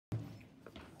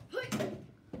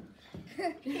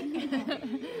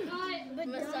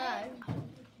Massage.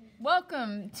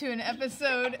 Welcome to an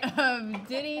episode of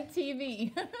Diddy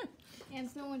TV. And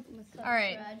someone massage. All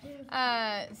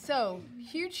right. So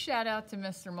huge shout out to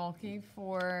Mr. Mulkey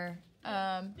for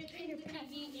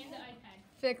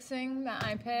fixing the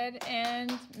iPad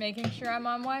and making sure I'm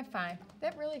on Wi-Fi.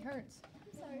 That really hurts.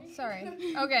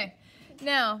 Sorry. Okay.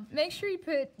 Now make sure you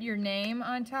put your name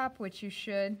on top, which you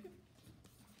should.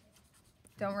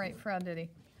 Don't write Frau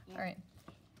Diddy. All right.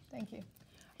 Thank you.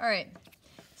 All right.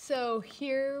 So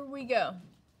here we go.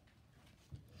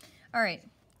 All right.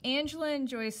 Angela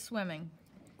enjoys swimming.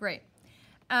 Great.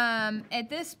 At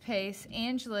this pace,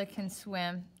 Angela can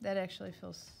swim. That actually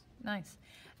feels nice.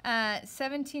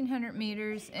 1,700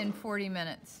 meters in 40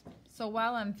 minutes. So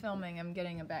while I'm filming, I'm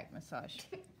getting a back massage.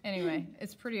 Anyway,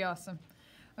 it's pretty awesome.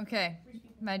 Okay,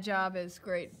 my job is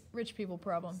great. Rich people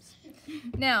problems.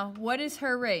 Now, what is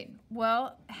her rate?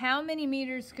 Well, how many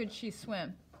meters could she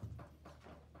swim?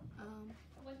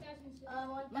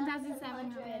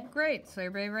 1,700. Great. So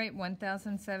everybody write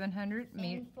 1,700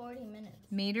 In 40 minutes.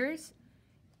 meters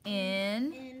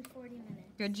in 40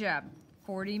 minutes. Good job.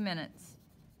 40 minutes.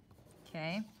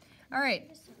 Okay. All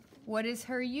right. What is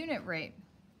her unit rate?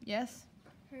 Yes?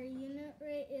 Her unit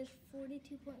rate is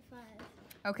 42.5.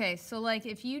 Okay, so like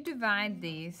if you divide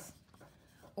these,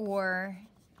 or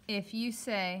if you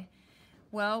say,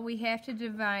 well, we have to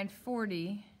divide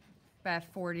 40 by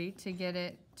 40 to get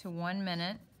it to 1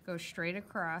 minute, go straight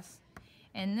across,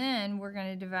 and then we're going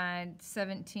to divide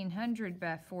 1,700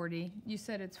 by 40. You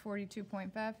said it's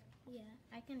 42.5? Yeah,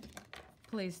 I can.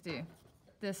 Please do.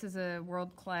 This is a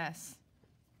world-class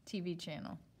TV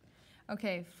channel.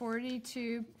 Okay,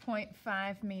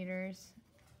 42.5 meters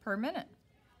per minute.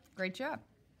 Great job.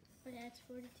 But that's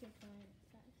 42.5.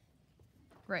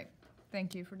 Great.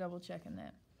 Thank you for double checking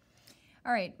that.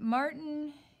 All right,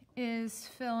 Martin is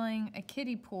filling a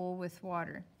kiddie pool with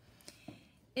water.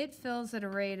 It fills at a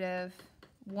rate of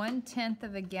 1/10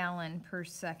 of a gallon per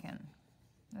second.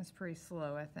 That's pretty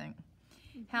slow, I think.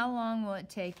 How long will it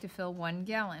take to fill 1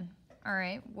 gallon? All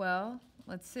right, well,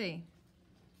 let's see.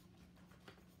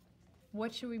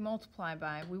 What should we multiply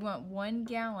by? We want 1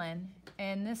 gallon,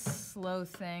 and this slow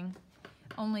thing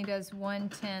only does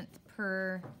 1/10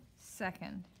 per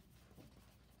second.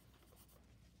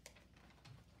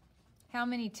 How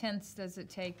many tenths does it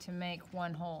take to make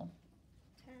 1 whole?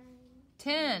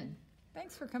 10.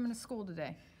 Thanks for coming to school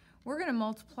today. We're going to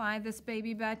multiply this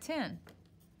baby by 10.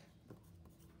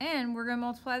 And we're going to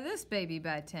multiply this baby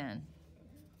by 10.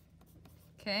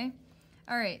 Okay?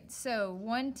 All right, so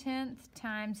 1/10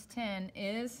 times 10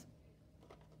 is?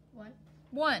 1.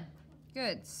 1.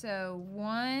 Good. So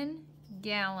 1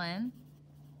 gallon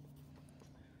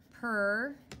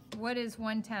per, what is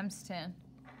 1 times 10?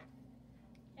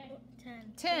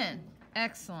 10. 10.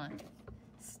 Excellent.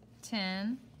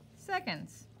 10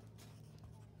 seconds.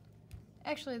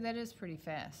 Actually, that is pretty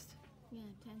fast. Yeah,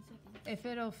 10 seconds. If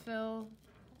it'll fill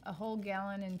a whole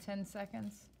gallon in 10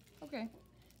 seconds, okay.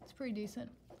 It's pretty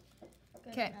decent.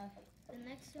 Good 'Kay. enough. The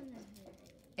next one is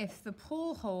If the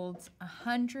pool holds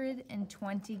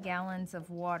 120 gallons of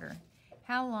water,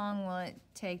 how long will it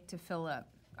take to fill up?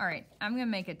 All right, I'm going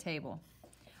to make a table.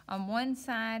 On one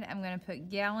side, I'm going to put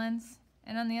gallons,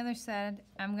 and on the other side,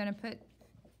 I'm going to put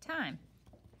time.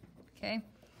 Okay?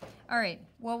 All right,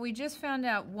 well, we just found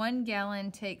out 1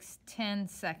 gallon takes 10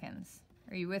 seconds.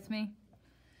 Are you with me?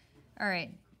 All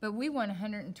right, but we want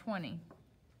 120.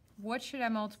 What should I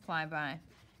multiply by?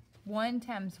 1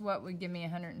 times what would give me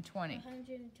 120?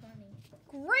 120.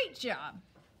 Great job.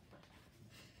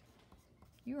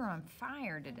 You are on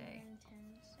fire today.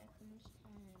 110 seconds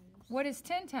times What is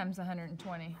 10 times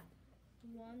 120?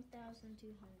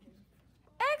 1,200.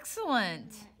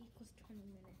 Excellent. That equals 20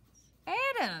 minutes.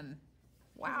 Adam.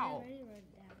 Wow. I already wrote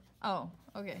it down.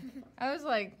 Oh, okay. I was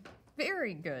like,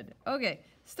 very good. Okay,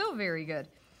 still very good.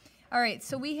 All right,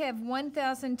 so we have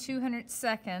 1,200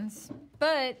 seconds,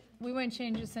 but we want to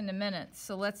change this into minutes.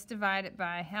 So let's divide it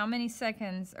by how many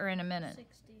seconds are in a minute?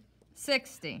 60.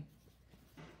 60.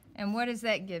 And what does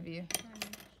that give you? 20.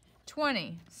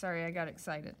 20. Sorry, I got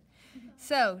excited.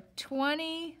 So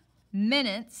 20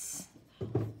 minutes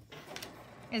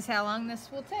is how long this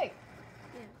will take.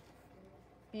 Yeah.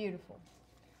 Beautiful.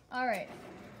 All right.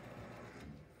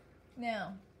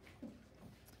 Now,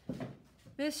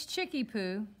 this chickie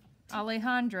poo,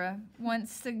 Alejandra,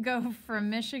 wants to go from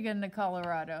Michigan to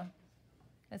Colorado.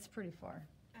 That's pretty far.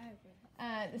 I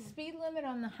agree. The speed limit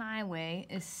on the highway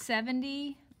is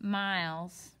 70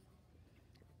 miles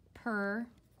per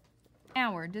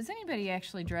hour. Does anybody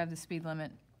actually drive the speed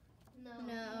limit? No.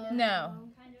 No.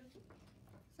 Kind of.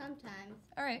 Sometimes.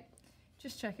 All right.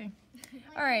 Just checking.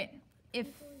 All right. if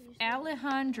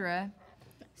Alejandra's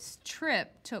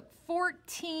trip took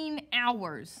 14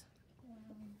 hours.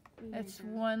 That's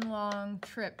one long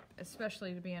trip,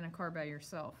 especially to be in a car by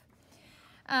yourself.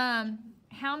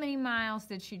 How many miles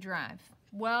did she drive?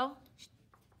 Well,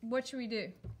 what should we do?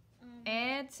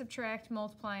 Add, subtract,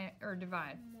 multiply, or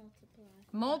divide?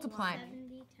 Multiply.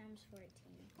 70 times 14.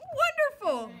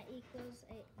 Wonderful! That equals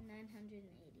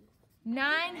 980.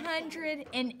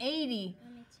 980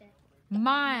 Let me check.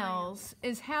 miles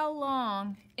is how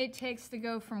long it takes to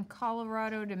go from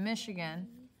Colorado to Michigan.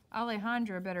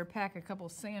 Alejandra better pack a couple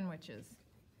sandwiches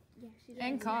Yeah, she's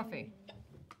and coffee.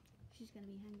 She's gonna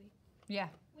be hungry. Yeah.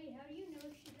 Wait, how do you know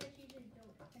that she's an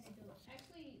adult?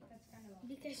 Actually, that's kind of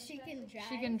Because she can drive.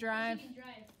 She can drive. She can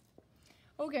drive.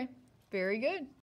 Okay. Very good.